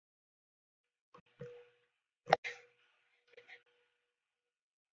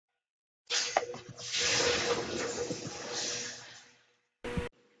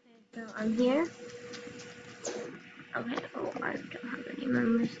I'm here. Okay, oh, I don't have any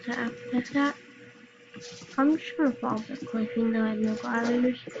memories to access that. I'm just gonna fall off the cliff even though I have no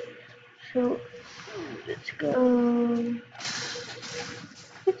gliders. So, let's go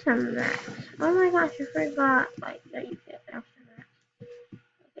get some max. Oh my gosh, I forgot, like, that you get after that.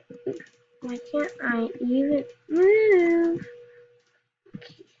 Okay, why can't I even move?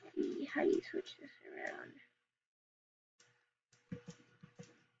 Okay, see, how do you switch this around?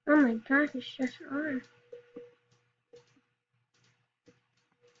 Oh my gosh, it's just on.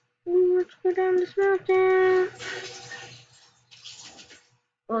 Ooh, let's go down this mountain.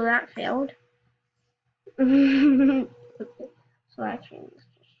 Well, that failed. Okay, so actually, let's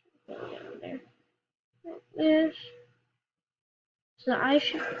just go down there. Like this. So I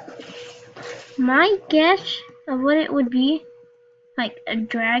should. My guess of what it would be, like a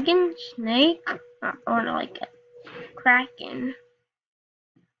dragon, snake, or like a kraken.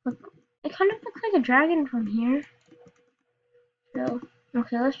 Look, it kind of looks like a dragon from here. So,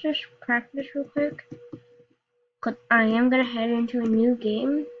 okay, let's just practice real quick. Cause I am gonna head into a new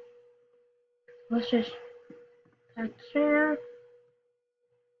game. Let's just practice right now.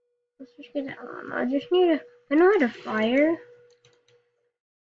 Let's just get that on. I just need to. I know how to fire.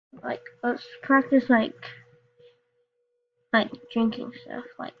 Like, let's practice like drinking stuff.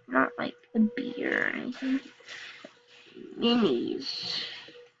 Like, not like a beer or anything. Minis.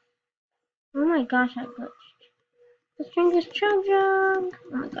 Oh my gosh, I glitched. Let's drink this chug jug. Oh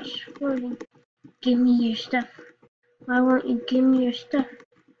my gosh, floating. Give me your stuff. Why won't you give me your stuff?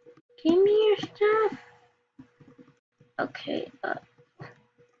 Give me your stuff. Okay, uh.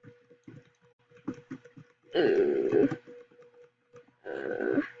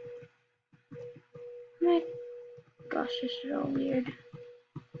 My gosh, this is all weird.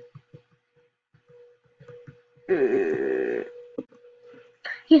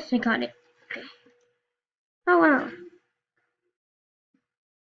 Yes, I got it. Okay. Oh wow.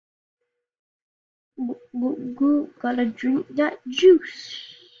 Gotta drink that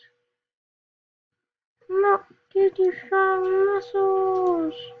juice. Not getting strong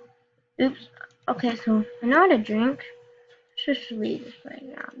muscles. Oops. Okay, so I know how to drink. Let's just leave this right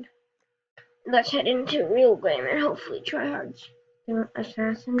around. Let's head into real game and hopefully tryhards don't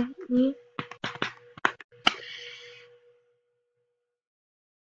assassinate me.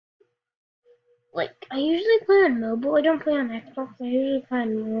 Like, I usually play on mobile. I don't play on Xbox. I usually play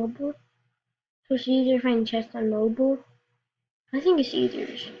on mobile. So it's easier to find chests on mobile. I think it's easier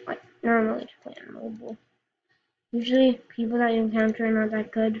to, like, normally to play on mobile. Usually, people that you encounter are not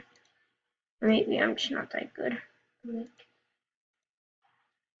that good. Or maybe I'm just not that good. Like,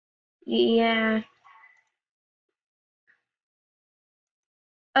 yeah.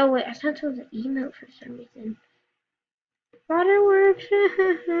 Oh wait, I thought it was an emote for some reason. Waterworks.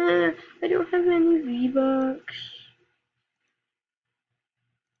 I don't have any V-Bucks.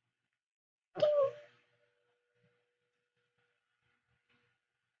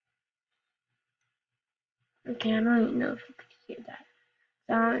 Okay, I don't even know if you could hear that.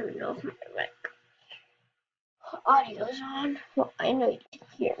 I don't even know if my audio's on. Well, I know you can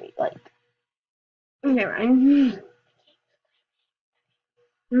hear me. Like, never mind.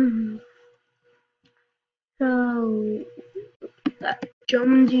 So, got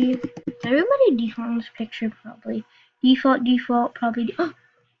Jonesy. Everybody default in this picture, probably. Default, probably. Oh,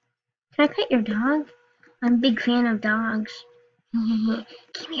 can I pet your dog? I'm a big fan of dogs.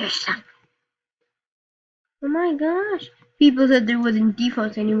 Give me your stuff. Oh my gosh. People said there wasn't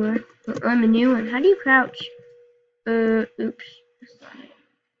defaults anymore. Well, I'm a new one. How do you crouch? Oops.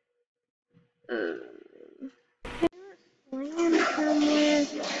 Land somewhere.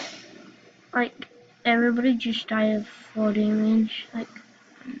 Like, everybody just died of fall damage. Like,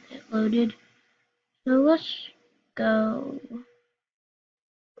 it loaded. So let's go.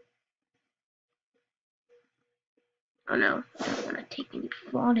 Oh no, I don't want to take any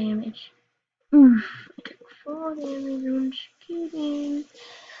fall damage. Oof, I took fall damage. I'm just kidding.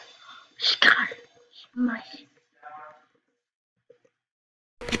 Scar. Nice.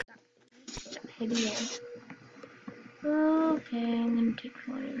 Hit again. Okay, I'm gonna take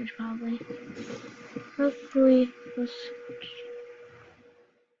fall damage probably. Hopefully, this.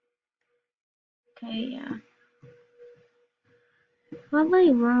 Okay, yeah.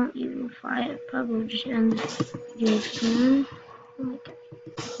 Probably won't even fly it. Probably just end the video soon. Like,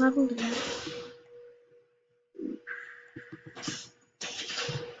 probably.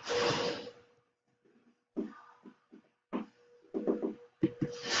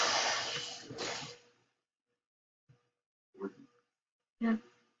 Yeah.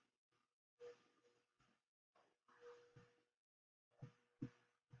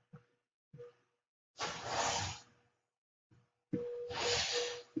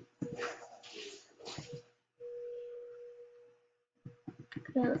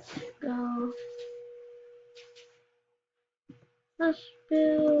 Let's go. Let's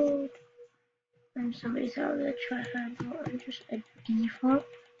build. And somebody's out of the tryhard, but I'm just a default.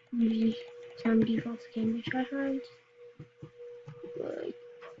 Usually some defaults can be tryhards. But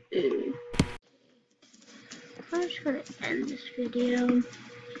I'm just gonna end this video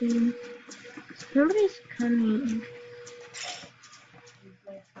soon. Nobody's coming.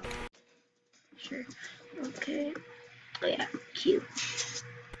 Sure. Okay. Oh yeah, cute.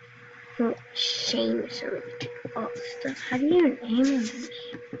 Oh, shame if somebody took all the stuff. How do you even aim on this?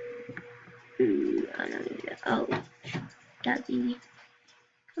 I don't even know. Oh, that's easy.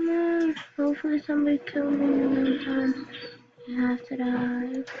 Come on. Hopefully somebody kills me in the time. I have to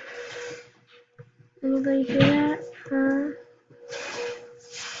die. Anybody hear that? Huh?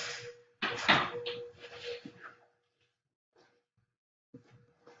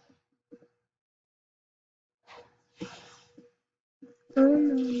 Oh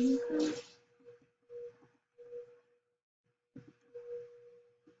my god.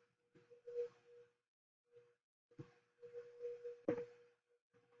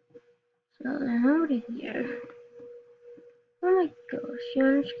 So there's nobody here. Oh my gosh, yeah,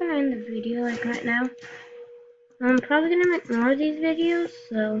 I'm just gonna end the video like right now. I'm probably gonna make more of these videos,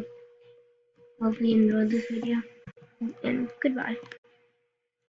 so hopefully you enjoyed this video. And goodbye.